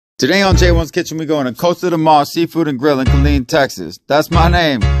Today on JayOne's Kitchen, we going to CostaMar Seafood and Grill in Killeen, Texas. That's my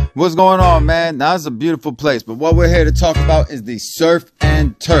name. What's going on, man? Now, it's a beautiful place, but what we're here to talk about is the surf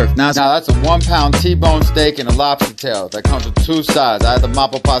and turf. Now that's a 1 pound T-bone steak and a lobster tail that comes with two sides. I have the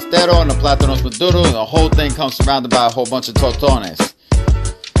mapo pastero and the plátanos maduro, and the whole thing comes surrounded by a whole bunch of tostones.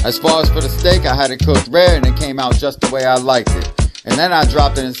 As far as for the steak, I had it cooked rare and it came out just the way I liked it. And then I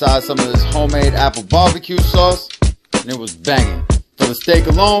dropped it inside some of this homemade apple barbecue sauce, and it was banging. For the steak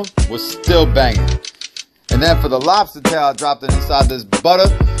alone, was still banging. And then for the lobster tail, I dropped it inside this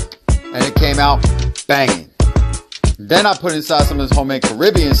butter, and it came out banging. Then I put inside some of this homemade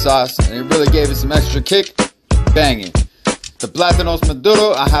Caribbean sauce, and it really gave it some extra kick, banging. The plátanos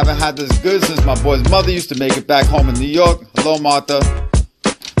maduro, I haven't had this good since my boy's mother used to make it back home in New York. Hello, Martha.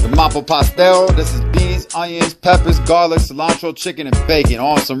 The mapo pastero, this is beans, onions, peppers, garlic, cilantro, chicken, and bacon.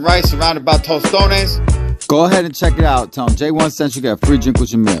 On some rice surrounded by tostones. Go ahead and check it out. Tell them JayOne sent you, get a free drink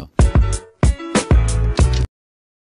with your meal.